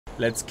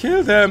Let's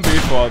kill them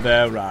before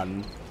they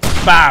run.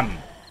 Bam!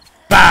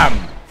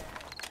 Bam!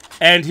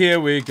 And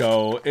here we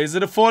go. Is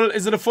it a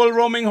full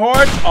roaming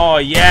horde? Oh,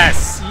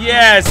 yes.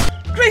 Yes.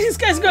 Greetings,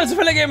 guys and girls and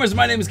fellow gamers.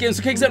 My name is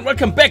GamesForKicks and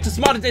welcome back to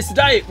Smarter Days to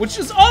Die, which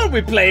is all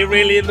we play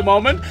really at the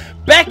moment.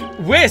 Back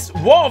with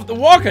War of the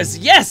Walkers,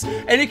 yes!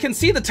 And you can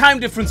see the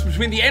time difference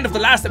between the end of the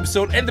last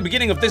episode and the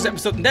beginning of this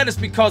episode, and that is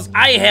because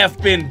I have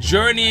been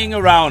journeying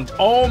around.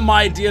 Oh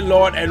my dear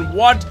lord, and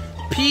what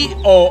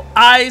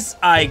POIs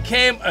I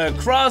came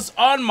across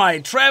on my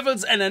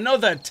travels. And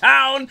another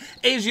town,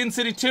 Asian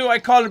City 2 I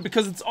call it,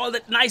 because it's all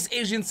that nice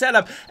Asian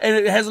setup and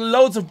it has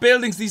loads of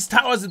buildings, these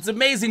towers, it's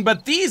amazing.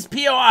 But these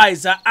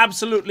POIs are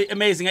absolutely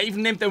amazing. I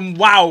even named them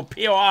WOW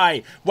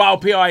POI, WOW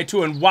POI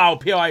 2 and WOW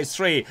POI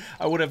 3.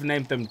 I would have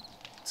named them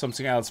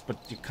something else, but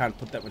you can't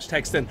put that much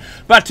text in.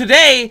 But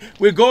today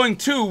we're going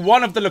to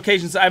one of the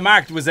locations I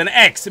marked with an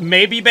X,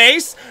 maybe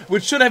base,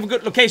 which should have a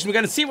good location. We're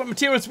going to see what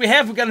materials we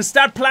have. We're going to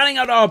start planning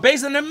out our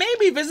base and then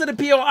maybe visit a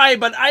POI,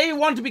 but I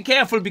want to be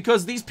careful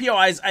because these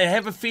POIs, I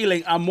have a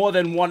feeling, are more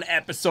than one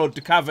episode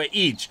to cover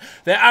each.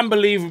 They're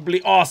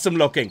unbelievably awesome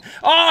looking.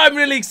 Oh, I'm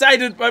really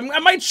excited. I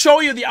might show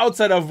you the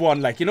outside of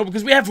one, like, you know,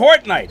 because we have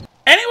Horde Night.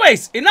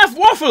 Anyways, enough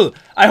waffle.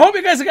 I hope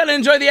you guys are going to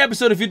enjoy the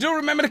episode. If you do,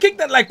 remember to kick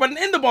that like button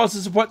in the balls to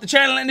support the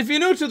channel. And if you're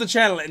new to the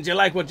channel and you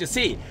like what you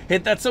see,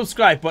 hit that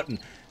subscribe button.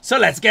 So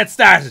let's get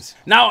started.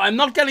 Now, I'm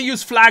not going to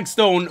use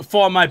flagstone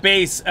for my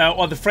base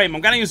or the frame.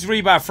 I'm going to use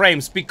rebar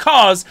frames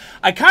because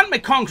I can't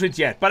make concrete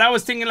yet. But I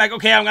was thinking like,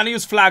 okay, I'm going to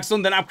use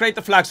flagstone, then upgrade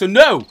the flagstone.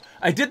 No,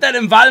 I did that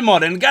in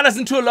Valmod and it got us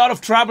into a lot of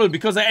trouble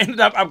because I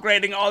ended up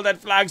upgrading all that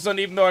flagstone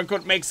even though I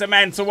could make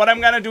cement. So what I'm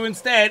going to do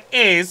instead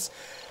is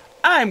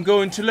I'm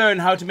going to learn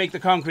how to make the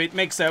concrete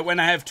mixer when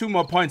I have 2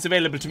 more points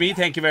available to me.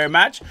 Thank you very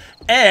much.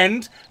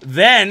 And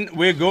then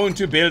we're going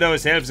to build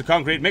ourselves a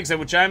concrete mixer,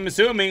 which I'm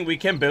assuming we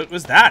can build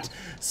with that.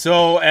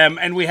 So,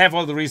 and we have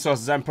all the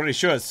resources, I'm pretty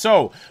sure.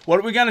 So,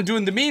 what we're going to do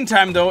in the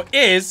meantime, though,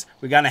 is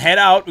we're going to head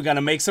out. We're going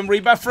to make some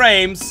rebar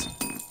frames.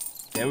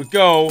 There we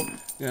go.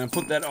 We're going to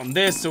put that on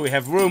this so we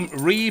have room.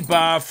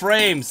 Rebar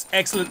frames.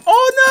 Excellent.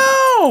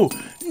 Oh, no!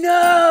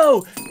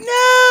 No!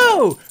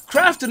 No!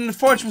 Crafted and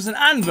forged with an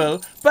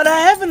anvil, but I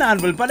have an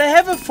anvil, but I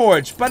have a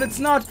forge, but it's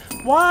not.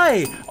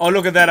 Why? Oh,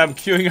 look at that. I'm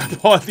queuing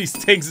up all these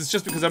things. It's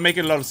just because I'm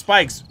making a lot of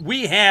spikes.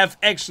 We have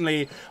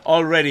actually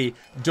already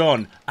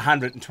done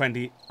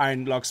 120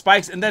 iron log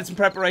spikes, and that's in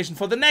preparation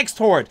for the next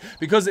horde.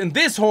 Because in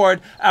this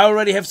horde, I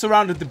already have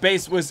surrounded the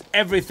base with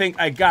everything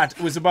I got.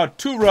 It was about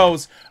 2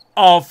 rows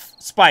of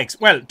spikes.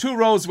 Well, 2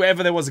 rows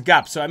wherever there was a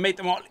gap. So I made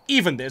them all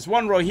even. There's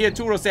 1 row here,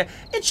 2 rows there.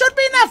 It should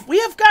be enough. We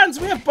have guns,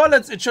 we have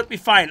bullets. It should be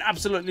fine.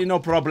 Absolutely no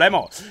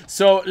problemo.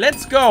 So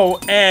let's go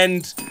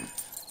and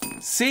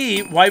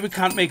see why we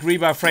can't make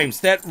rebar frames.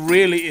 That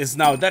really is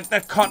now.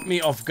 That caught me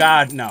off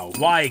guard now.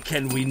 Why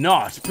can we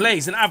not?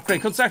 Place and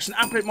upgrade. Construction.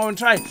 Upgrade more and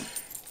try.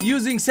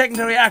 Using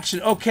secondary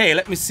action. Okay,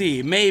 let me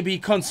see. Maybe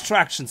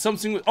construction.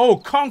 Something with... Oh,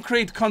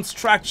 concrete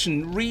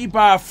construction.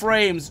 Rebar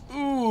frames.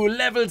 Ooh,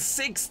 level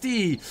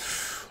 60.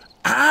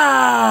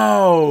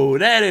 Ow!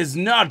 That is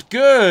not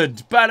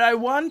good. But I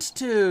want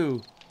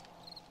to.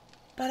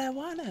 But I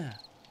wanna.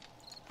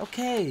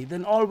 Okay,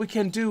 then all we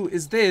can do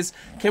is this.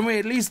 Can we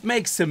at least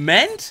make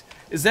cement?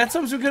 Is that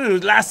something we can do?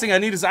 The last thing I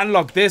need is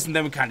unlock this and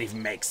then we can't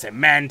even make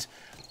cement.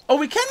 Oh,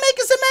 we can make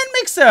a cement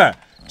mixer.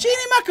 Genie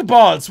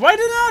Maccaballs, why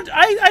did not?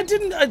 I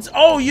didn't.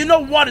 Oh, you know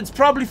what? It's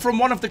probably from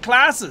one of the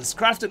classes.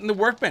 Crafted in the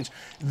workbench.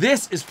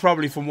 This is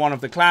probably from one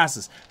of the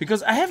classes.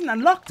 Because I haven't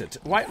unlocked it.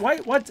 Why,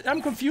 what?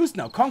 I'm confused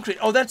now. Concrete.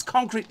 Oh, that's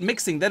concrete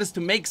mixing. That is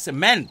to make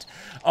cement.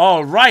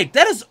 All right.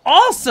 That is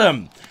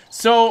awesome.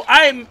 So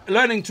I'm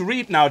learning to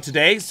read now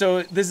today.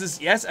 So this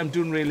is, yes, I'm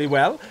doing really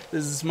well.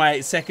 This is my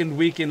 2nd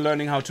week in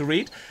learning how to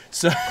read.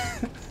 So,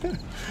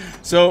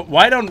 so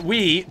why don't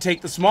we take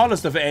the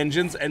smallest of the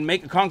engines and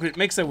make a concrete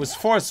mixer with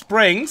 4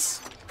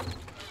 springs.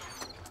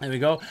 There we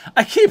go.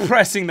 I keep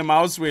pressing the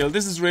mouse wheel.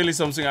 This is really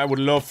something I would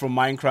love from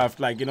Minecraft.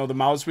 Like, you know, the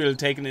mouse wheel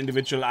taking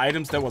individual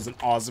items. That was an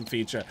awesome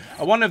feature.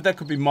 I wonder if that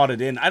could be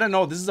modded in. I don't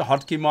know. This is a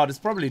hotkey mod. It's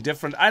probably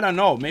different. I don't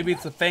know. Maybe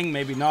it's a thing.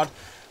 Maybe not.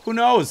 Who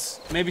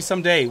knows? Maybe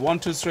someday. 1,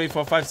 2, 3,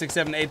 4, 5, 6,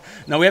 7, 8.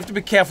 Now we have to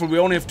be careful. We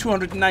only have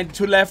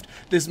 292 left.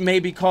 This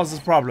maybe causes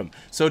a problem.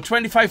 So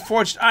 25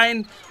 forged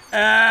iron.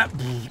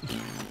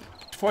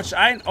 Forged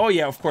iron. Oh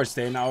yeah, of course.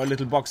 They're in our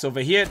little box over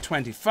here.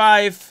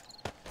 25.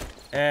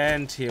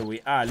 And here we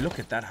are. Look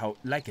at that. How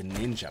like a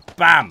ninja.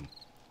 Bam.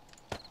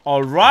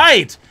 All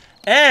right.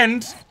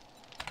 And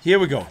here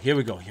we go. Here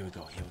we go. Here we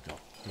go. Here we go.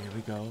 Here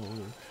we go.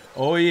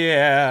 Oh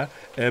yeah,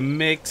 a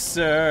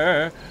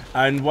mixer.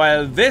 And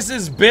while this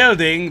is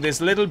building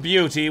this little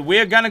beauty,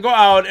 we're gonna go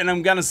out and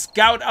I'm gonna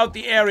scout out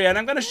the area and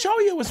I'm gonna show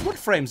you with wood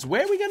frames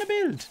where we're gonna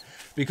build.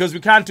 Because we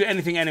can't do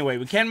anything anyway.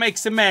 We can't make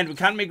cement, we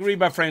can't make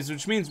rebar frames,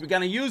 which means we're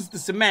gonna use the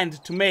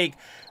cement to make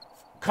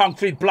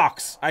concrete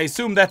blocks. I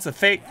assume that's a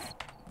thing.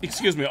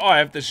 Excuse me, oh, I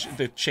have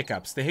the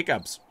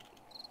hiccups.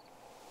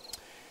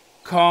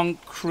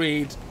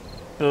 Concrete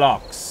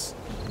blocks.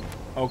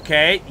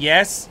 Okay,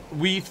 yes,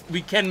 we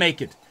can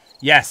make it.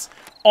 Yes,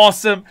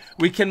 awesome.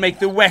 We can make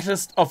the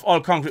wettest of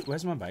all concrete.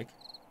 Where's my bike?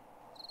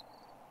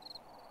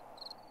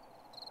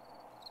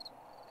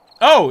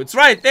 Oh, it's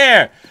right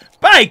there.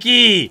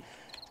 Mikey!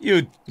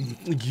 You.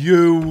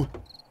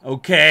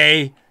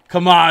 Okay.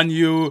 Come on,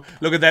 you.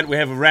 Look at that. We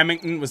have a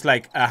Remington with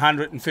like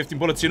 150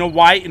 bullets. You know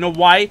why? You know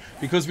why?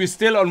 Because we're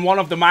still on one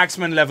of the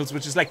marksman levels,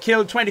 which is like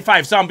kill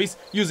 25 zombies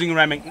using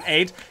Remington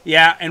 8.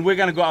 Yeah, and we're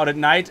gonna go out at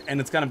night,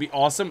 and it's gonna be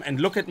awesome. And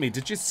look at me.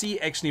 Did you see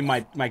actually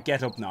my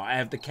get-up now? I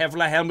have the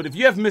Kevlar helmet. If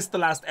you have missed the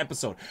last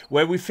episode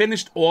where we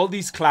finished all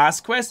these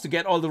class quests to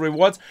get all the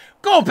rewards,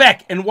 go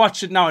back and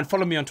watch it now and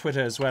follow me on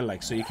Twitter as well,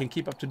 like, so you can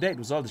keep up to date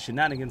with all the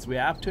shenanigans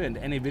we're up to and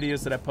any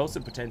videos that I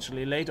posted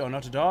potentially late or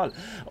not at all.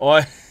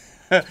 Or...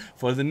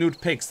 for the nude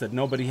pics that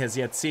nobody has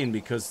yet seen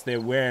because they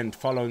weren't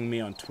following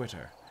me on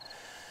Twitter.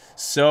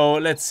 So,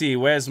 let's see.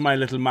 Where's my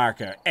little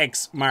marker?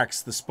 X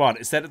marks the spot.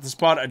 Is that at the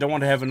spot? I don't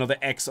want to have another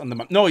X on the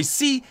map. No,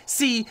 see?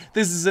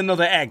 This is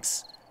another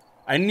X.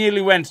 I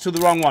nearly went to the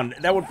wrong one.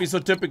 That would be so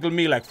typical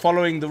me, like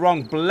following the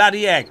wrong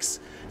bloody X.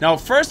 Now,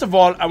 first of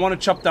all, I want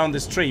to chop down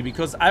this tree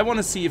because I want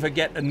to see if I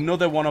get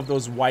another one of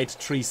those white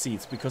tree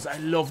seeds because I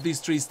love these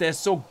trees. They're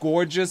so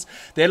gorgeous.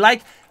 They're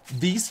like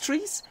these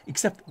trees,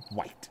 except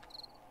white.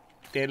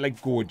 They're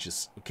like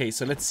gorgeous. Okay,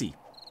 so let's see.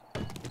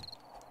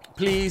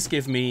 Please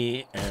give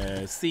me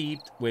a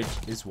seed which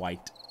is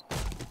white.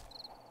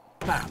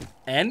 Bam.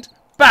 And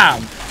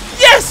bam.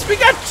 Yes, we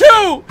got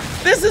 2.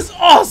 This is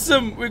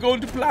awesome. We're going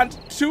to plant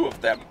 2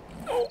 of them.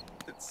 Oh,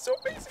 it's so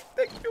amazing.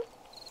 Thank you.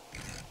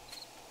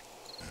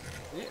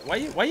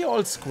 Why you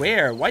all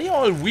square? Why you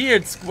all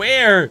weird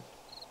square?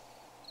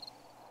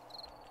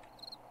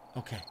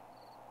 Okay.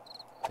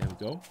 There we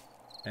go.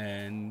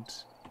 And...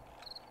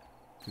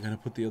 we're gonna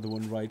put the other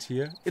one right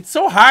here. It's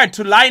so hard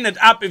to line it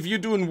up if you're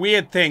doing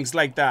weird things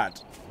like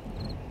that.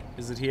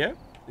 Is it here?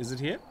 Is it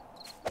here?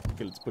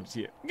 Okay, let's put it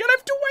here. We're gonna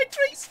have 2 white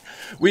trees.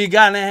 We're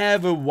gonna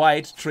have a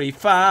white tree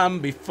farm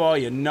before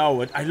you know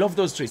it. I love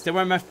those trees. They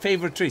were my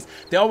favorite trees.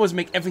 They always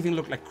make everything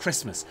look like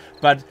Christmas,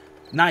 but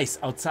nice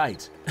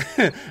outside.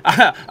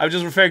 I was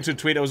just referring to a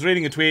tweet. I was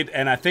reading a tweet,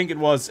 and I think it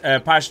was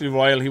partially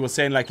Royal. He was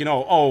saying, like, you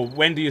know, oh,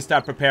 when do you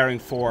start preparing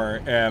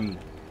for...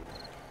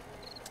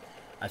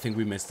 I think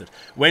we missed it.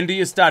 When do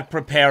you start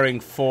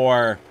preparing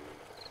for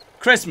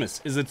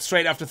Christmas? Is it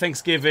straight after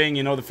Thanksgiving,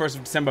 you know, the 1st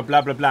of December,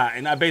 blah, blah, blah.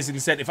 And I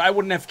basically said, if I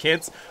wouldn't have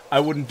kids, I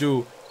wouldn't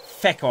do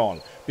feck all.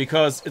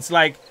 Because it's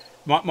like,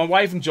 my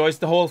wife enjoys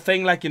the whole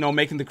thing, like, you know,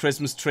 making the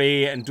Christmas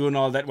tree and doing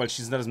all that. Well,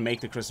 she doesn't make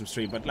the Christmas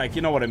tree, but, like,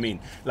 you know what I mean.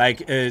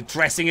 Like,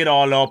 dressing it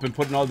all up and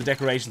putting all the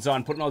decorations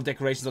on, putting all the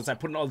decorations outside,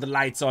 putting all the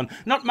lights on.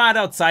 Not mad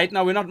outside.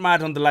 No, we're not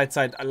mad on the lights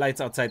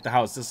outside the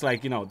house. It's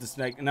like, you know, this,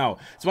 like, no.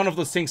 It's one of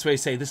those things where you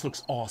say, this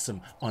looks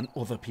awesome on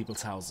other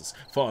people's houses.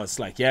 For us,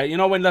 like, yeah, you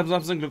know, when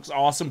something looks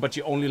awesome, but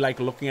you only like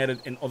looking at it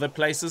in other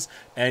places,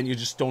 and you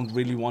just don't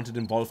really want it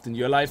involved in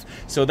your life.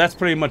 So that's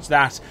pretty much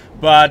that.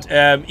 But,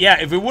 yeah,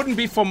 if it wouldn't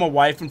be for my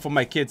wife and for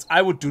my kids,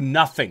 I would do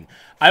nothing.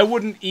 I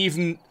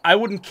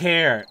wouldn't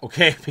care,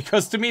 okay?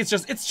 Because to me, it's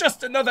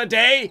just another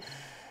day.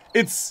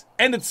 It's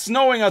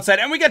snowing outside,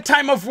 and we get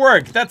time off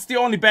work. That's the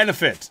only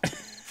benefit.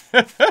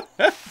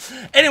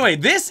 Anyway,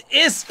 this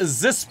is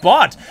the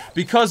spot,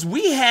 because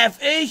we have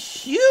a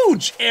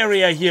huge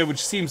area here,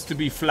 which seems to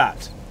be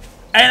flat.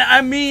 And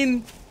I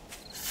mean,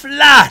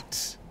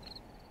 flat.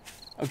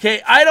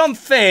 Okay, I don't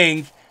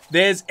think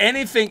there's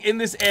anything in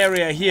this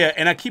area here,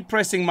 and I keep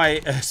pressing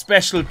my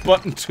special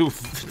button to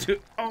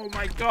oh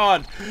my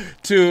god,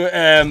 to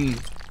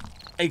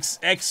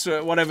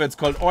extra whatever it's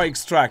called, or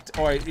extract,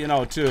 or you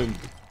know, to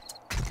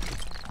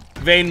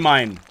vein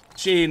mine,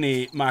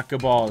 genie marker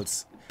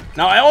balls.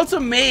 Now I also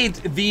made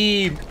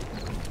the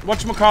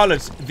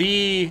whatchamacallit,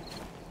 the...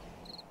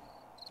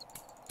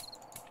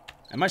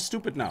 Am I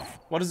stupid now?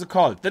 What is it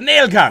called? The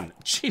nail gun!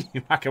 Gee,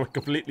 I went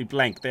completely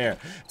blank there.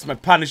 It's my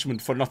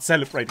punishment for not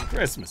celebrating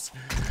Christmas.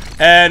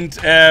 And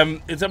I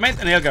made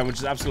the nail gun, which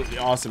is absolutely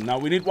awesome. Now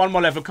we need one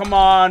more level. Come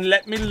on,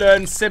 let me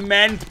learn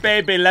cement,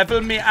 baby.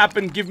 Level me up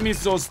and give me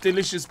those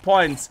delicious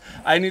points.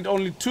 I need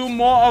only 2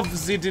 more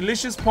of the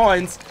delicious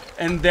points,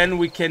 and then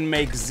we can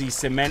make the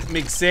cement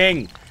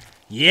mixing.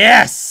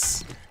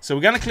 Yes! So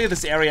we're gonna clear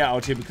this area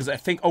out here because I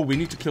think... Oh, we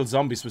need to kill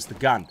zombies with the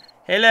gun.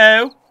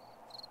 Hello?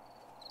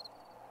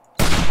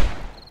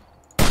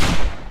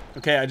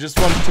 Okay, I just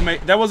wanted to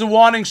make... That was a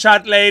warning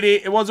shot, lady.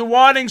 It was a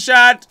warning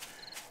shot.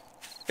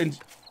 And...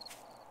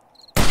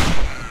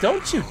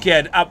 Don't you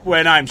get up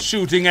when I'm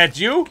shooting at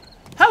you.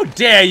 How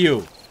dare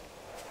you?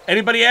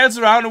 Anybody else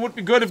around? It would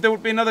be good if there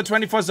would be another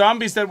 24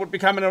 zombies that would be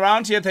coming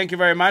around here. Thank you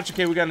very much.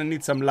 Okay, we're gonna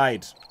need some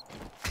light.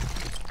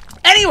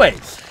 Anyway...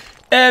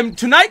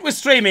 tonight we're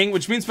streaming,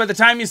 which means by the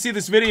time you see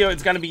this video,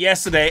 it's gonna be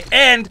yesterday.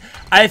 And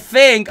I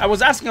think, I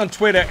was asking on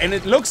Twitter, and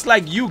it looks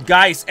like you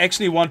guys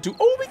actually want to...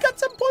 Oh, we got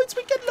some points,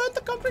 we can learn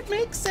the concrete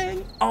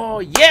mixing. Oh,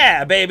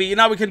 yeah, baby,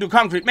 now we can do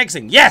concrete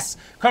mixing. Yes,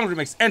 concrete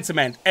mix and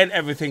cement and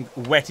everything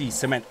wetty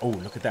cement. Oh,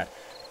 look at that.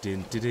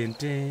 Din, din, din,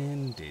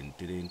 din, din,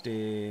 din,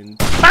 din.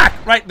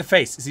 Back! Right in the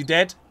face. Is he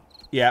dead?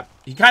 Yeah,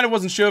 he kind of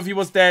wasn't sure if he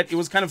was dead. He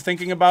was kind of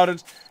thinking about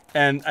it.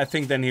 And I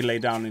think then he lay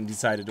down and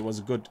decided it was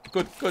a good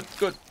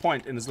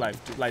point in his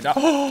life to lie down.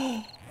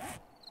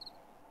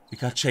 We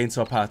got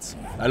chainsaw parts.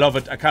 I love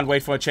it. I can't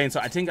wait for a chainsaw.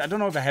 I don't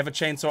know if I have a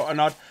chainsaw or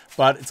not,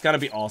 but it's gonna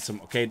be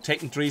awesome. Okay,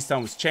 taking trees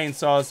down with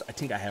chainsaws. I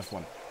think I have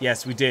one.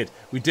 Yes, we did.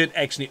 We did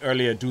actually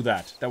earlier do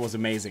that. That was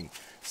amazing.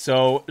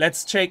 So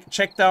let's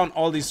check down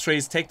all these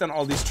trees. Take down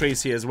all these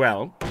trees here as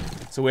well.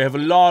 So we have a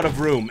lot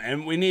of room,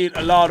 and we need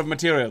a lot of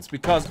materials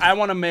because I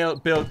want to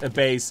build a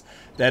base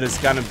that is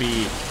gonna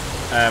be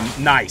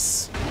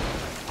nice.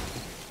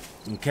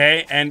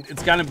 Okay, and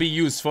it's gonna be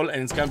useful,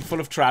 and it's gonna be full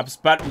of traps,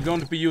 but we're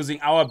going to be using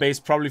our base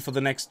probably for the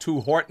next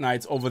 2 Horde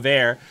Nights over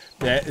there,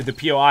 the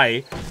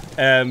POI,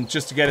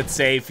 just to get it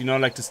safe, you know,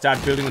 like to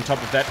start building on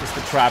top of that with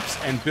the traps,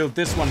 and build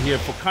this one here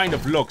for kind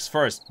of looks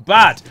first.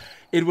 But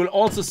it will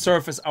also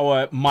serve as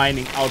our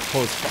mining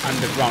outpost for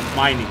underground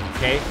mining,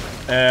 okay?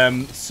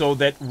 So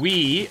that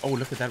we... Oh,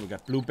 look at that, we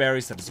got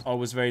blueberries, that is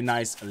always very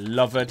nice, I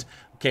love it.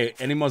 Okay,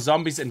 any more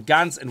zombies and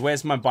guns, and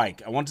where's my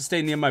bike? I want to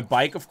stay near my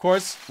bike, of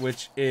course,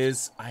 which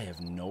is... I have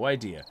no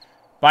idea.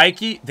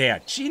 Bikey, there.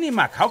 Genie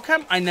Mac, how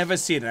come I never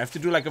see it? I have to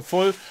do like a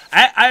full...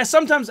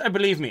 Sometimes,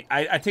 believe me,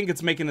 I think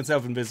it's making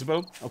itself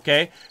invisible,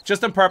 okay?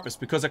 Just on purpose,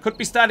 because I could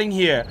be starting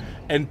here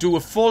and do a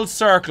full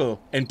circle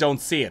and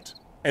don't see it.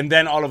 And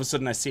then all of a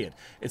sudden I see it.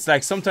 It's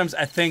like sometimes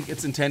I think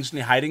it's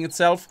intentionally hiding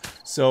itself.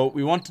 So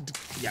we want to...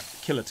 Yeah,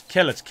 kill it.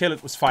 Kill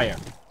it with fire.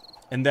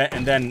 And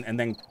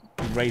then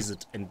raise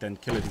it and then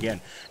kill it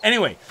again.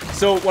 Anyway,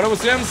 so what I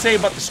was going to say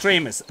about the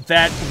stream is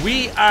that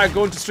we are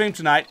going to stream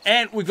tonight,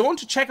 and we're going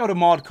to check out a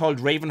mod called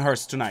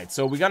Ravenhurst tonight.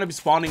 So we're going to be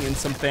spawning in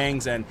some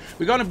things, and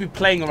we're going to be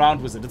playing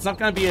around with it. It's not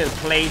going to be a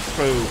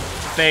playthrough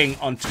thing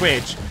on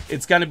Twitch.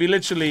 It's going to be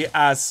literally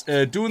us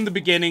doing the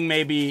beginning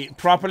maybe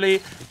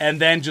properly,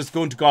 and then just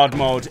go into God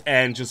mode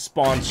and just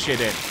spawn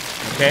shit in.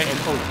 Okay? And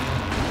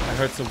oh, I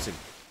heard something.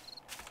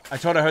 I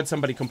thought I heard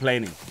somebody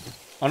complaining.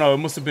 Oh no, it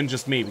must have been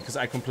just me, because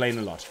I complain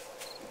a lot.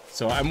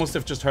 So I must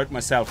have just hurt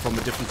myself from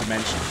a different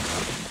dimension.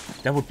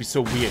 That would be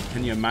so weird.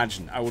 Can you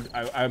imagine?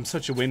 I'm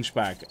such a winch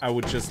bag. I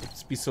would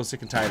just be so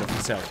sick and tired of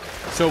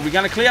myself. So we're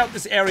gonna clear out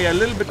this area a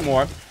little bit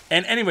more.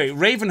 And anyway,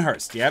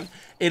 Ravenhurst, yeah?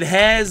 It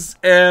has,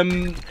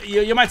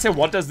 you might say,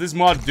 what does this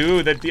mod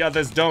do that the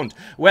others don't?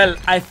 Well,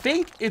 I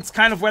think it's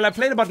kind of, well, I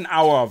played about an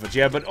hour of it,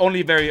 yeah? But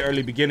only very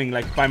early beginning,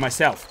 like by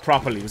myself,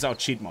 properly, without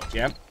cheat mode,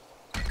 yeah?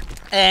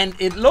 And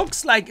it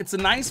looks like it's a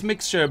nice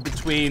mixture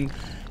between...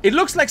 It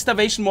looks like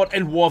Starvation Mod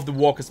and War of the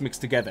Walkers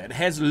mixed together. It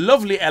has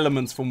lovely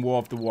elements from War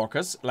of the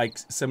Walkers, like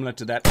similar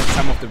to that, like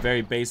some of the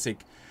very basic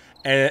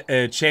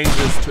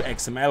changes to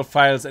XML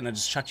files, and I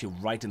just shot you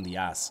right in the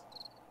ass.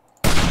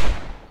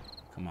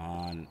 Come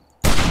on.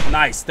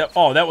 Nice.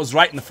 Oh, that was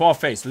right in the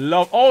foreface.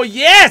 Love. Oh,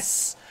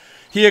 yes!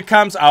 Here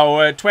comes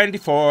our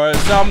 24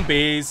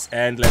 zombies,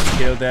 and let's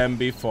kill them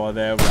before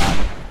they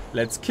run.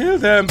 Let's kill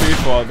them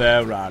before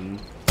they run.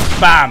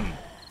 Bam!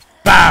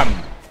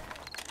 Bam!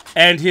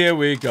 And here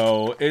we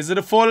go. Is it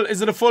a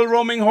full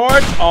roaming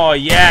horde? Oh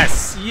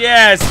yes,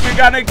 yes, we're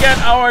gonna get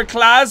our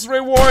class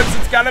rewards.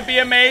 It's gonna be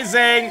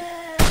amazing.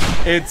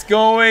 It's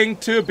going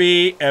to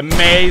be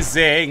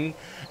amazing.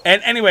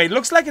 And anyway, it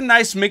looks like a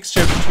nice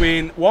mixture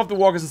between War of the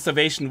Walkers and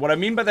Starvation. What I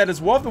mean by that is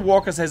War of the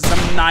Walkers has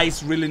some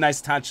nice, really nice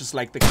touches,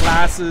 like the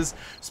classes,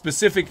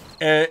 specific,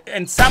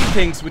 and some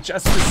things which are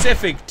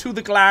specific to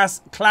the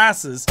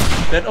classes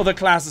that other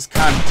classes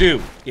can't do,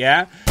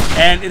 yeah?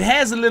 And it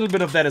has a little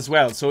bit of that as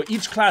well. So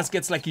each class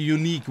gets like a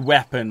unique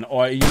weapon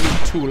or a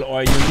unique tool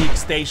or a unique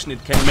station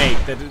it can make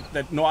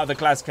that no other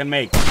class can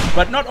make.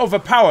 But not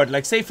overpowered.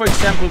 Like say for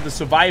example the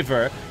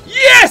Survivor.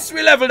 Yes!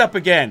 We leveled up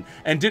again!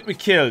 And did we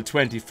kill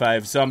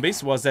 25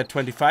 zombies? Was that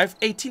 25?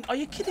 18? Are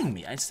you kidding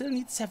me? I still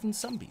need 7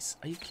 zombies.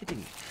 Are you kidding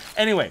me?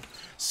 Anyway.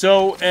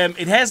 So,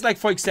 it has, like,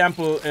 for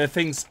example,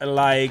 things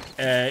like,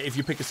 if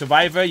you pick a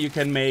Survivor, you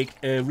can make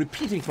a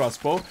repeating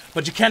crossbow,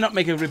 but you cannot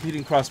make a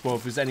repeating crossbow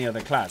with any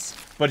other class.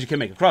 But you can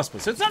make a crossbow.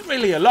 So it's not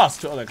really a loss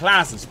to other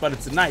classes, but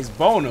it's a nice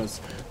bonus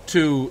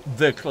to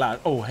the class.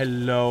 Oh,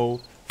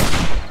 hello.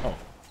 Oh.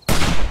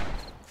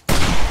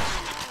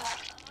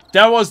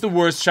 That was the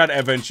worst shot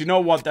ever, and you know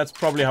what? That's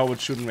probably how it would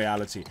shoot in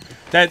reality.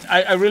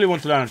 I really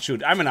want to learn how to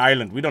shoot. I'm an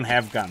island. We don't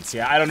have guns,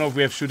 yeah? I don't know if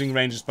we have shooting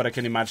ranges, but I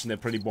can imagine they're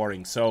pretty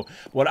boring. So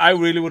what I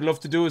really would love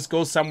to do is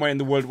go somewhere in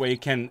the world where you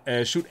can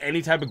shoot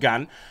any type of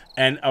gun,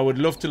 and I would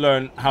love to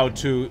learn how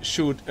to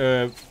shoot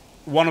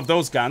one of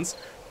those guns,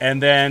 and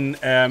then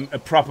a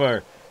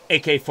proper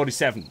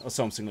AK-47 or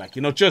something, like,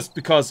 you know, just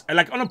because,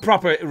 like, on a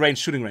proper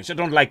shooting range. I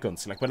don't like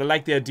guns, like, but I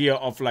like the idea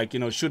of, like, you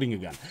know, shooting a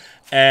gun.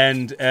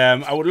 And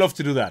I would love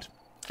to do that.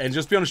 And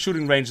just be on a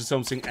shooting range or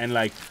something and,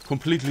 like,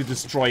 completely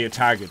destroy a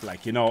target,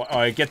 like, you know,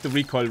 or get the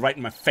recoil right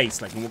in my face,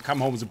 like, and we'll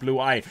come home with a blue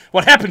eye.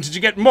 What happened? Did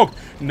you get mugged?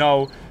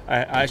 No,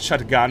 I shot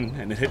a gun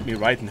and it hit me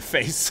right in the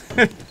face.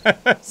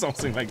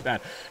 Something like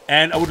that.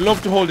 And I would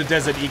love to hold a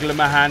Desert Eagle in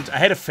my hand. I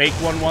had a fake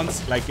one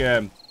once, like,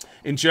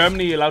 in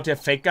Germany, you're allowed to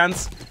have fake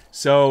guns.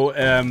 So,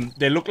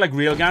 they look like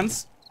real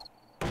guns,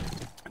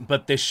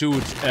 but they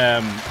shoot,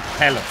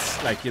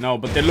 pellets, like, you know,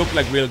 but they look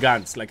like real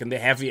guns, like, and they're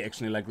heavy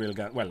actually like real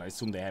guns. Well, I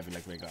assume they're heavy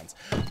like real guns,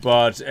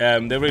 but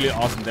they're really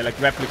awesome. They're like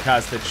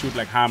replicas that shoot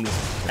like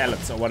harmless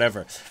pellets or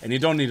whatever, and you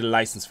don't need a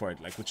license for it,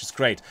 like, which is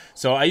great.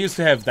 So I used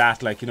to have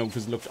that, like, you know,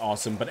 because it looked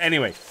awesome. But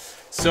anyway,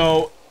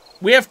 so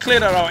we have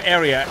cleared out our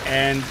area,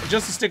 and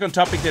just to stick on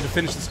topic there to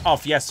finish this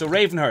off, yes, so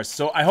Ravenhurst.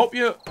 So I hope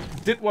you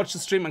did watch the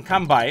stream and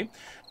come by.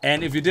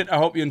 And if you did, I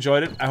hope you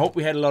enjoyed it. I hope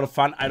we had a lot of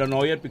fun. I don't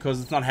know yet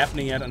because it's not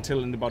happening yet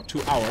until in about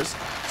 2 hours.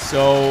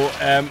 So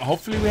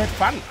hopefully we had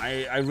fun.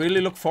 I really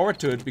look forward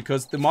to it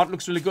because the mod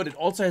looks really good. It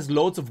also has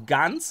loads of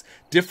guns,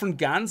 different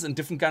guns and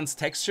different guns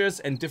textures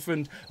and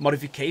different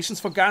modifications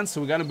for guns. So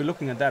we're going to be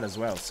looking at that as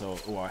well. So,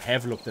 or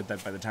have looked at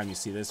that by the time you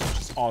see this, which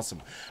is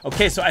awesome.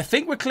 Okay, so I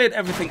think we cleared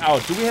everything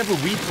out. Do we have a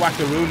weed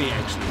wackaroony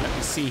actually? Let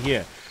me see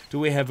here. Do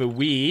we have a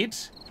weed?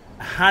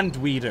 Hand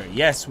weeder,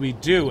 yes we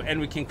do, and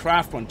we can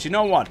craft one. Do you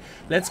know what,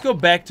 let's go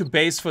back to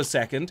base for a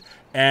second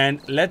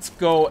and let's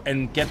go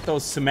and get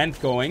those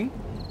cement going,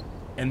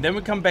 and then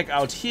we come back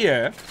out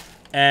here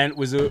and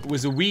with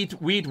a weed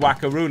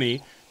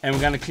wackaroony, and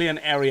we're gonna clear an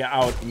area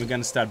out and we're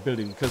gonna start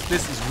building because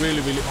this is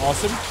really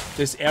awesome.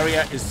 This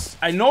area is,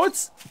 I know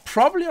it's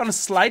probably on a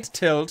slight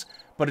tilt,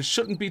 but it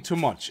shouldn't be too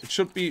much. It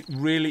should be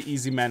really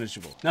easy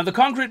manageable. Now the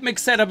concrete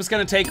mix setup is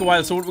going to take a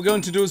while, so what we're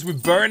going to do is we're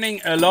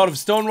burning a lot of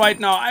stone right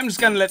now. I'm just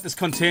going to let this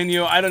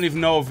continue. I don't even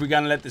know if we're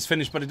going to let this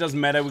finish, but it doesn't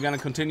matter. We're going to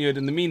continue it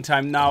in the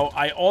meantime. Now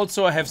I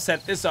also have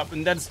set this up,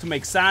 and that's to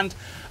make sand.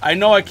 I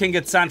know I can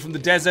get sand from the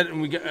desert,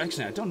 and we get,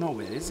 actually I don't know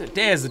where is it.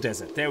 There's the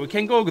desert. There, we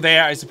can go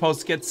there, I suppose,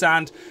 to get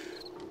sand.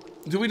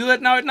 Do we do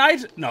that now at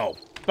night? No.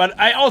 But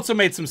I also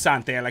made some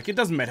sand there. Like, it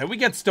doesn't matter. We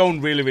get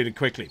stone really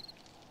quickly.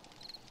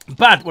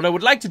 But what I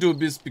would like to do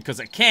is, because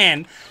I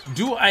can,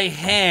 do I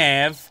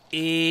have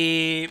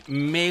a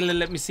melee?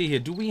 Let me see here.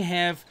 Do we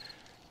have...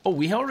 Oh,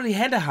 we already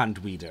had a hand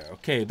weeder.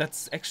 Okay,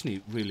 that's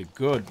actually really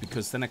good,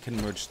 because then I can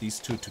merge these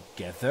two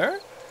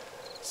together.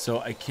 So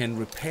I can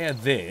repair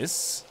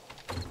this.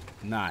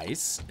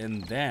 Nice.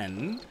 And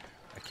then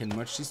I can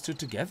merge these two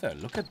together.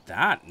 Look at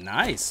that.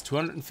 Nice.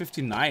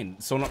 259.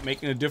 So not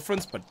making a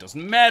difference, but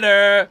doesn't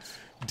matter.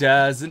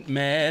 Doesn't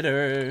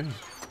matter.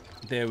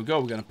 There we go.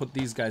 We're going to put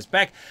these guys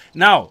back.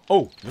 Now,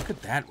 oh, look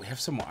at that. We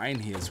have some more iron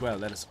here as well.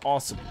 That is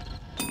awesome.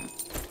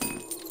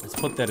 Let's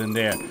put that in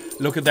there.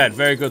 Look at that.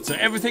 Very good. So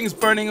everything is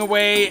burning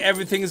away.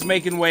 Everything is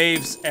making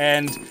waves.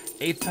 And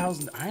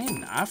 8,000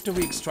 iron. After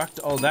we extract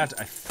all that,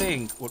 I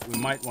think what we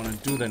might want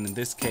to do then in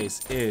this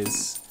case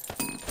is...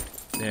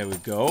 There we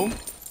go.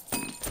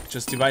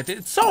 Just divide it.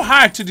 It's so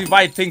hard to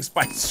divide things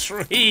by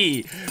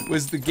 3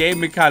 with the game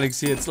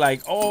mechanics here. It's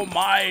like, oh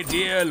my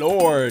dear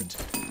lord.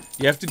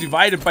 You have to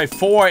divide it by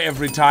 4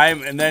 every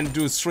time and then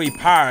do 3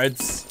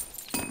 parts.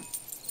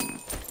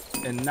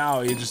 And now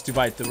you just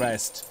divide the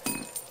rest.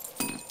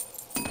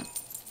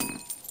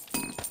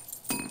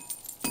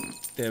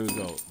 There we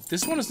go.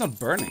 This one is not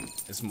burning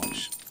as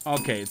much.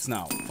 Okay, it's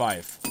now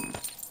 5.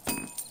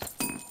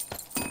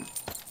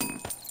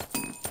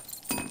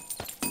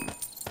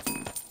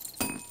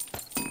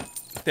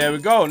 There we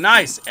go.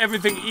 Nice.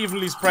 Everything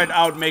evenly spread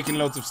out, making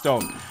loads of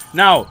stone.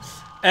 Now,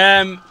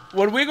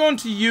 what we're going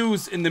to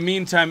use in the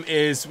meantime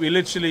is we're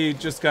literally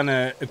just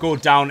gonna go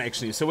down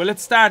actually. So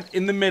let's start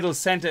in the middle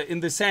in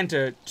the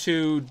center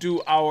to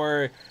do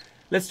our,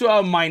 let's do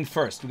our mine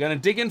first. We're gonna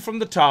dig in from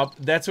the top.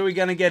 That's where we're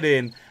gonna get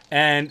in.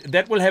 And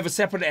that will have a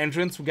separate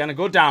entrance. We're gonna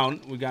go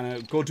down. We're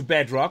gonna go to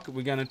bedrock.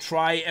 We're gonna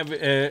try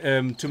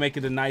to make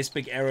it a nice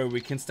big area we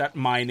can start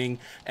mining.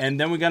 And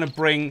then we're gonna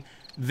bring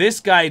this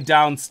guy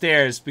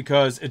downstairs,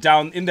 because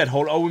down in that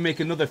hole, or we make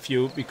another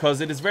few,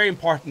 because it is very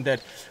important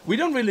that we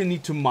don't really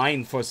need to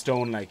mine for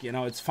stone, like, you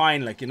know, it's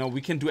fine, like, you know, we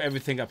can do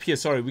everything up here.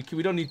 Sorry, we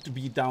don't need to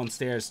be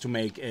downstairs to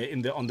make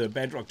on the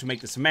bedrock to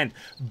make the cement,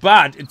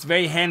 but it's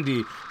very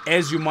handy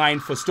as you mine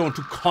for stone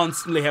to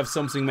constantly have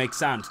something make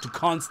sand, to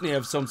constantly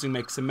have something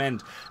make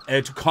cement,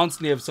 to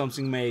constantly have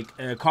something make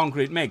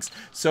concrete mix.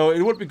 So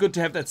it would be good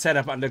to have that set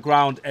up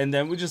underground, and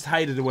then we just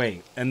hide it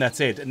away, and that's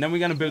it. And then we're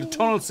gonna build a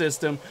tunnel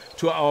system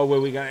to our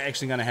where we're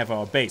actually gonna have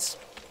our base.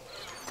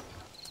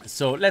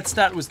 So let's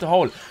start with the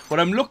hole. What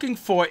I'm looking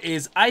for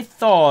is, I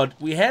thought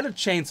we had a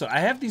chainsaw. I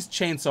have these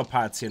chainsaw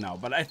parts here now,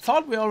 but I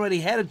thought we already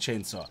had a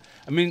chainsaw.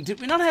 I mean,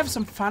 did we not have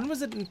some fun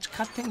with it and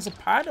cut things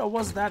apart, or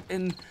was that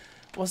in?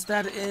 Was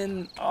that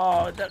in?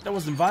 Oh, that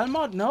was in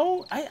Valmont?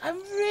 No,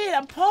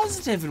 I'm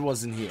positive it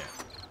wasn't here.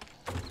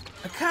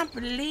 I can't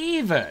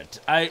believe it.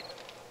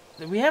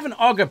 We have an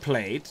auger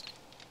plate.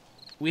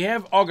 We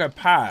have auger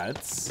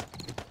parts.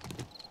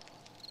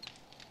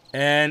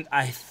 And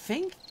I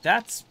think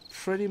that's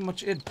pretty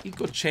much it.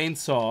 Eco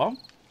chainsaw.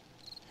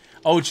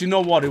 Oh, do you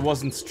know what? It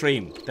wasn't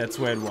stream. That's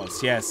where it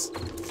was. Yes.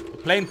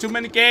 Playing too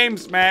many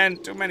games, man.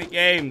 Too many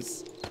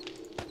games.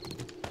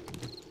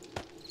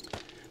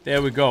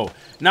 There we go.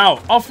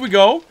 Now, off we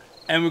go.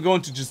 And we're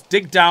going to just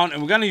dig down,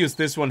 and we're going to use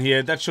this one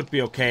here. That should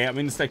be okay. I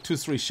mean, it's like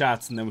 2-3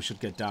 shots, and then we should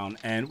get down.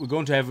 And we're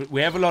going to have,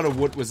 we have a lot of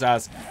wood with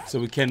us, so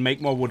we can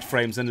make more wood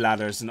frames and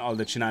ladders and all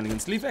the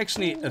shenanigans. Leave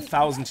actually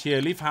 1,000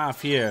 here, leave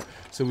half here,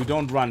 so we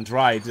don't run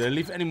dry. Did I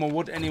leave any more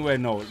wood anywhere?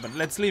 No, but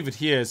let's leave it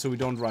here so we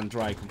don't run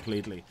dry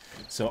completely.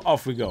 So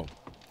off we go.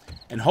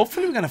 And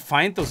hopefully we're going to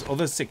find those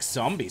other 6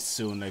 zombies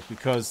soon, like,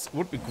 because it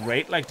would be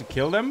great, like, to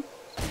kill them.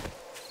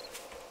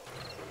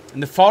 In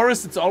the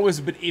forest, it's always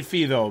a bit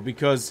iffy, though,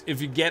 because if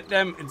you get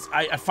them,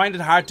 I find it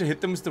hard to hit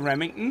them with the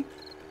Remington.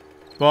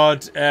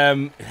 But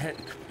it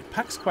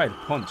packs quite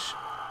a punch.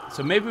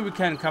 So maybe we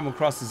can come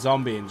across a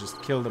zombie and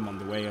just kill them on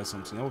the way or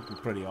something. That would be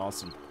pretty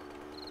awesome.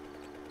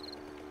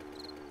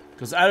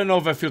 Because I don't know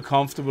if I feel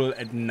comfortable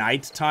at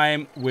night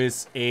time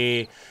with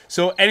a...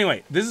 So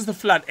anyway, this is the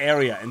flat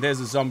area, and there's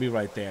a zombie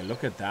right there.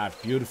 Look at that.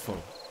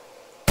 Beautiful.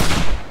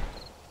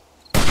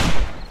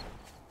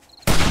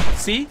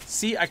 See?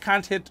 See? I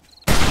can't hit...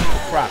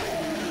 Crap.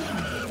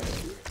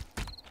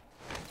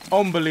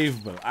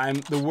 Unbelievable. I'm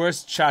the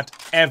worst shot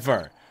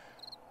ever.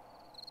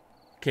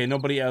 Okay,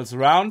 nobody else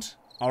around.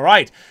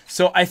 Alright.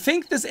 So I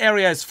think this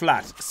area is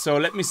flat. So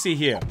let me see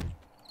here.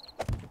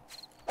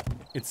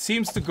 It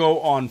seems to go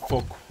on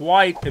for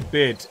quite a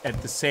bit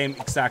at the same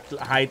exact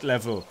height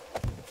level.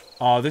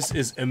 Oh, this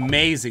is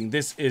amazing.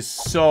 This is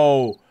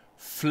so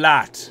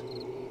flat.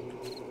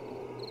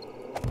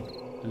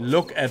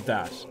 Look at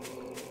that.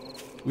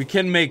 We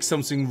can make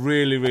something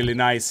really, really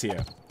nice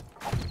here.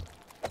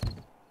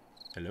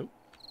 Hello?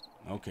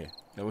 Okay.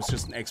 That was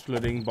just an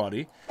exploding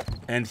body.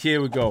 And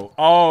here we go.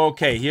 Oh,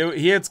 okay.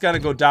 Here it's gonna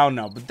go down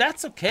now. But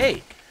that's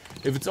okay.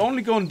 If it's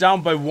only going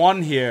down by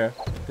 1 here,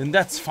 then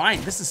that's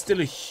fine. This is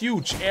still a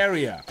huge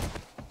area.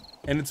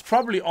 And it's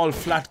probably all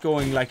flat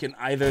going like in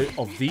either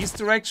of these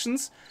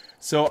directions.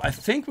 So I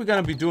think we're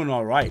gonna be doing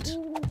alright.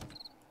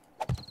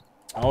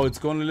 Oh, it's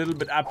going a little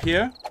bit up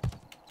here.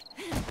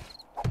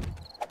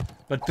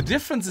 But the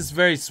difference is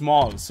very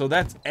small, so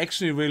that's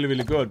actually really,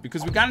 really good.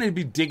 Because we're gonna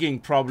be digging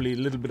probably a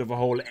little bit of a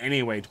hole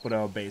anyway to put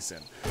our base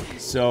in.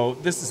 So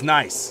this is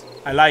nice.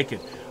 I like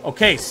it.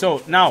 Okay,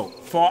 so now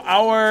for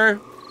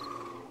our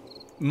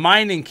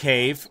mining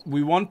cave,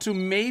 we want to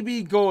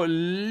maybe go a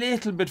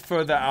little bit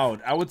further out.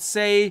 I would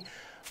say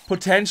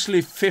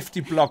potentially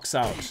 50 blocks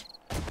out.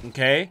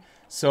 Okay,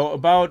 so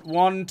about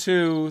 1,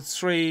 2,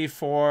 3,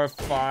 4,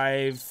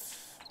 5,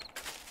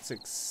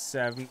 6,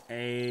 7,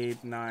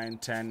 8, 9,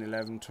 10,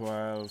 11,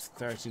 12,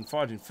 13,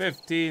 14,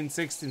 15,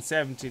 16,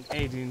 17,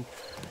 18,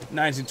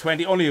 19,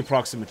 20, only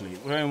approximately.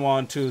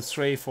 1, 2,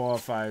 3, 4,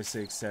 5,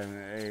 6,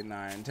 7, 8,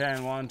 9,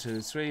 10, 1,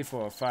 2, 3,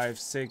 4, 5,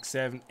 6,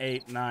 7,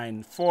 8,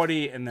 9,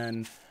 40, and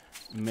then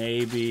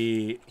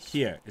maybe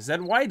here. Is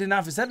that wide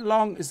enough? Is that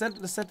long?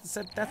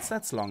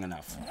 That's long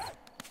enough.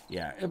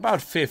 Yeah,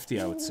 about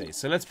 50, I would say.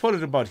 So let's put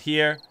it about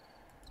here,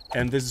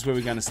 and this is where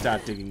we're gonna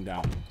start digging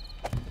down.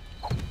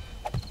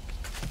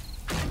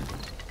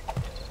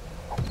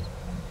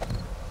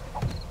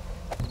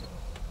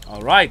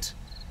 Alright,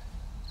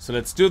 so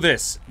let's do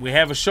this. We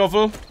have a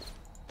shovel.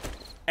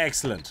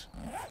 Excellent.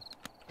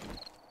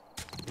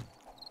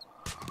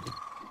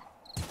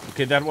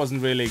 Okay, that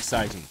wasn't really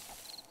exciting.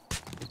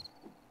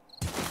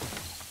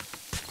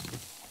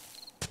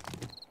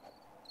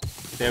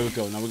 There we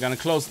go. Now we're gonna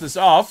close this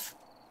off.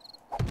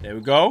 There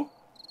we go.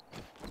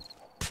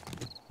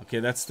 Okay,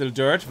 that's still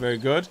dirt. Very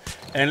good.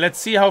 And let's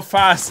see how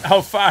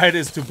far it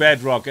is to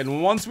bedrock.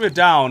 And once we're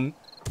down...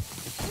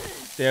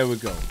 There we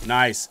go.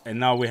 Nice. And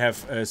now we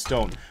have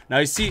stone. Now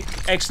you see,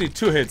 actually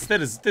 2 hits.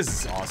 This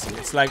is awesome.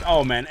 It's like,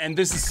 oh man. And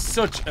this is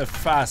such a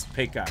fast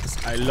pickaxe.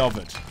 I love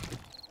it.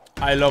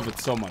 I love it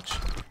so much.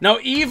 Now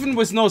even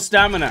with no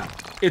stamina,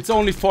 it's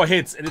only 4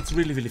 hits and it's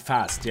really, really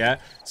fast, yeah?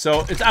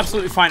 So it's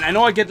absolutely fine. I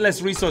know I get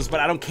less resources, but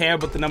I don't care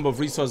about the number of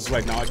resources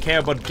right now. I care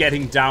about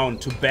getting down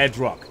to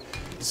bedrock.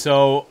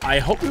 So I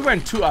hope we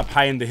weren't too up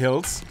high in the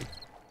hills.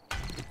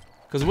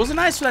 Because it was a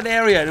nice flat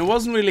area and it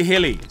wasn't really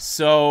hilly.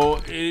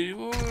 So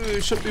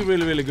it should be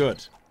really, really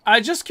good.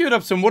 I just queued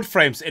up some wood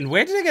frames. And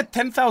where did I get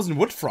 10,000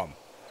 wood from?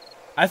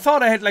 I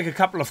thought I had like a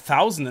couple of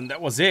thousand and that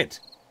was it.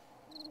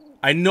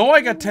 I know I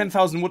got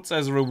 10,000 woods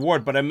as a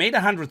reward, but I made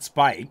 100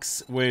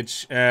 spikes,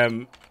 which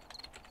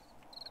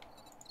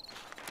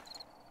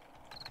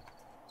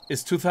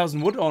is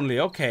 2,000 wood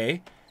only.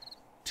 Okay.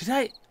 Did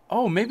I...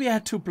 Oh, maybe I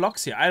had 2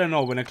 blocks here. I don't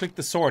know. When I clicked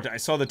the sword, I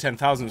saw the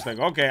 10,000. It's like,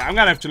 okay, I'm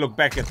gonna have to look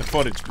back at the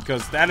footage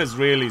because that is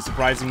really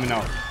surprising me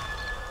now.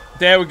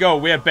 There we go.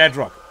 We're at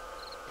bedrock.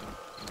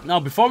 Now,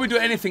 before we do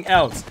anything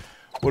else,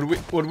 what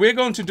we're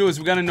going to do is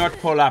we're gonna North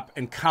Pole up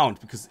and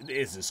count because it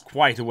is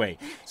quite a way.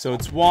 So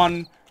it's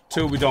 1,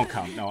 2. We don't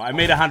count. No, I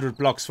made 100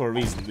 blocks for a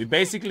reason. We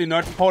basically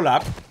North Pole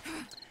up,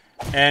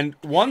 and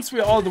once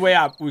we're all the way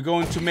up, we're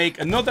going to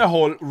make another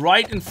hole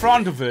right in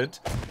front of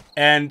it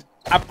and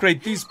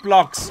upgrade these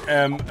blocks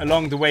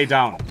along the way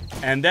down.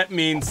 And that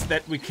means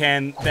that we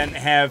can then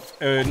have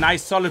a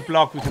nice solid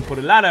block we can put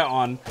a ladder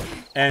on.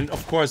 And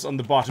of course on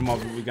the bottom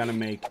of it we're gonna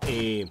make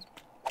a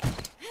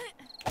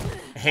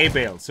hay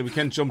bale so we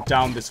can jump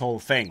down this whole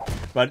thing.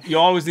 But you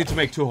always need to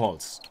make 2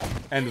 holes.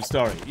 End of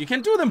story. You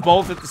can do them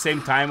both at the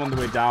same time on the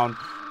way down,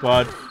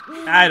 but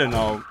I don't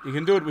know. You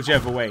can do it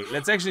whichever way.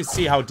 Let's actually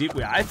see how deep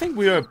we are. I think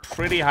we are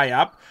pretty high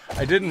up.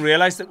 I didn't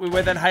realize that we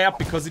were that high up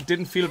because it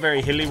didn't feel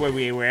very hilly where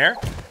we were.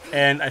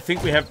 And I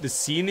think we have the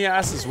sea near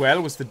us as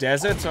well with the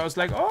desert. So I was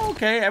like, oh,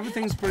 okay,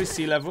 everything's pretty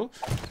sea level.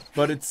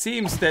 But it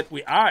seems that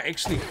we are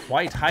actually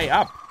quite high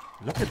up.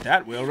 Look at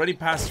that. We're already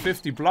past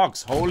 50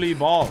 blocks. Holy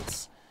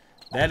balls.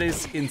 That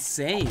is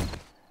insane.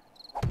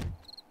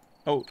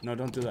 Oh, no,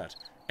 don't do that.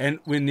 And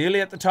we're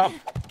nearly at the top.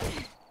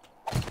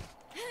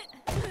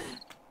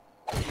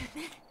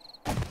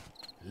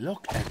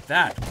 Look at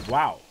that.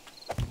 Wow.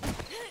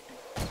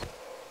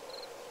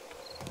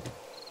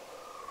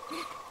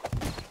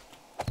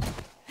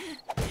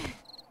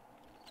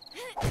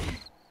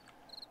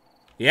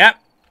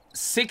 Yep.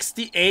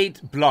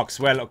 68 blocks.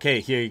 Well, okay,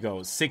 here you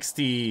go.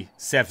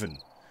 67.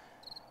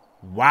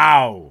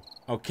 Wow.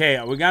 Okay,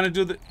 are we gonna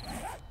do the...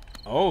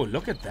 Oh,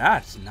 look at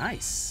that.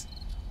 Nice.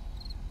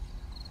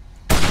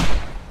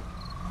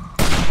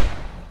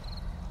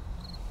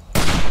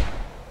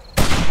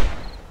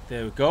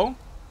 There we go.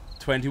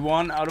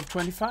 21 out of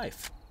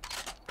 25.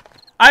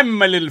 I'm in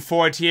my little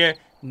fort here.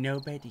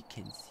 Nobody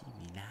can see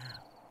me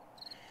now.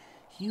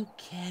 You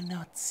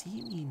cannot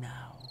see me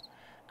now.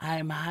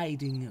 I'm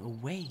hiding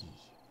away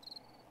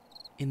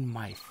in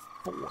my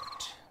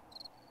fort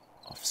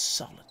of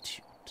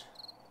solitude.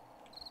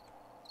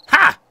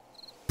 Ha!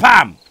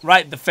 Bam!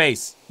 Right in the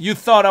face. You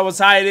thought I was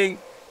hiding.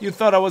 You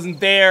thought I wasn't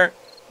there.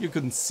 You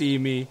couldn't see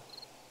me.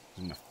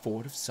 In my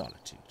fort of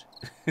solitude.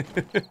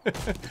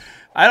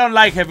 I don't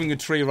like having a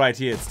tree right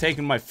here. It's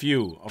taken my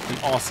view of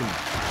the awesome.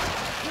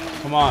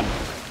 Come on.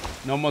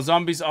 No more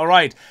zombies. All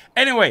right.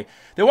 Anyway,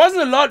 there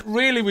wasn't a lot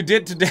really we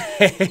did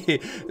today.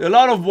 A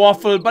lot of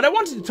waffle. But I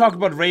wanted to talk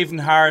about Raven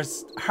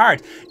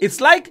Heart.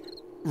 It's like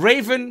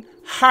Raven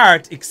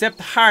Heart, except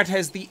heart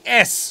has the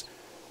S.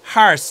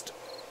 Harst.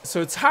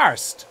 So it's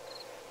Harst.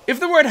 If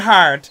the word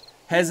heart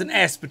has an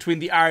S between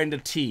the R and the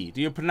T,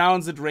 do you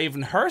pronounce it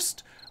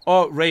Ravenhurst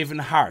or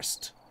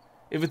Ravenharst?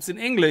 If it's in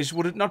English,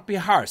 would it not be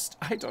Harst?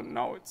 I don't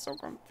know. It's so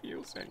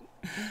confusing.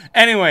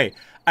 Anyway,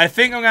 I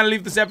think I'm going to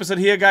leave this episode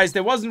here, guys.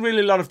 There wasn't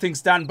really a lot of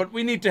things done, but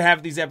we need to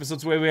have these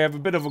episodes where we have a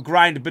bit of a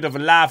grind, a bit of a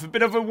laugh, a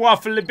bit of a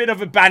waffle, a bit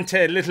of a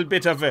banter, a little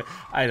bit of a...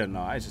 I don't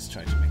know. I just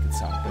tried to make it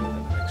sound better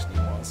than it actually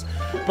was.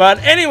 But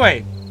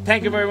anyway,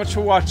 thank you very much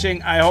for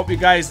watching. I hope you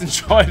guys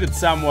enjoyed it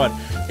somewhat.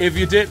 If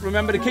you did,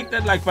 remember to kick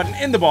that like button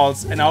in the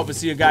balls, and I hope to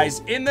see you guys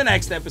in the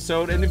next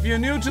episode. And if you're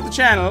new to the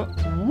channel,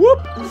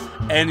 whoop,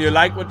 and you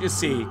like what you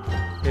see,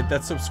 hit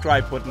that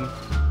subscribe button,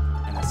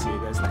 and I'll see you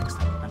guys next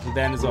time. Until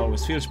then, as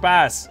always, viel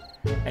Spaß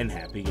and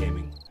happy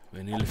gaming.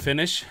 We're nearly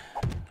finished.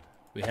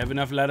 We have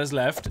enough letters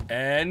left,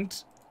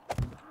 and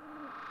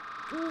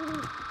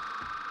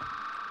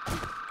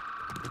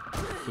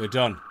we're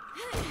done.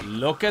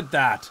 Look at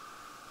that.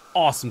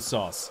 Awesome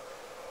sauce.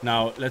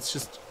 Now, let's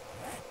just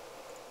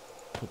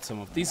put some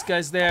of these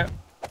guys there.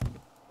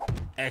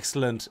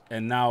 Excellent.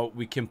 And now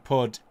we can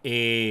put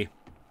a...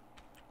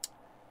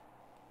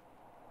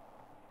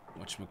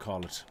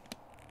 whatchamacallit?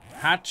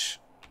 Hatch.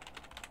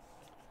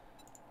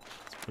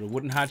 Let's put a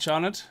wooden hatch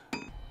on it.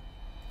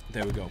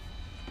 There we go.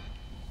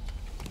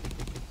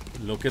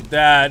 Look at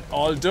that.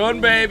 All done,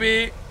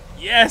 baby.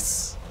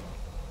 Yes.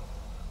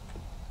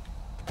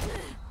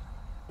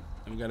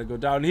 I'm gonna go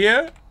down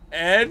here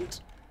and...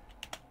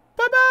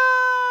 bye-bye!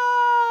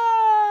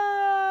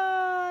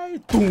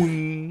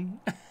 Boom!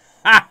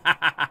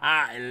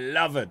 I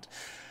love it.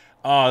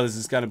 Oh, this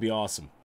is gonna be awesome.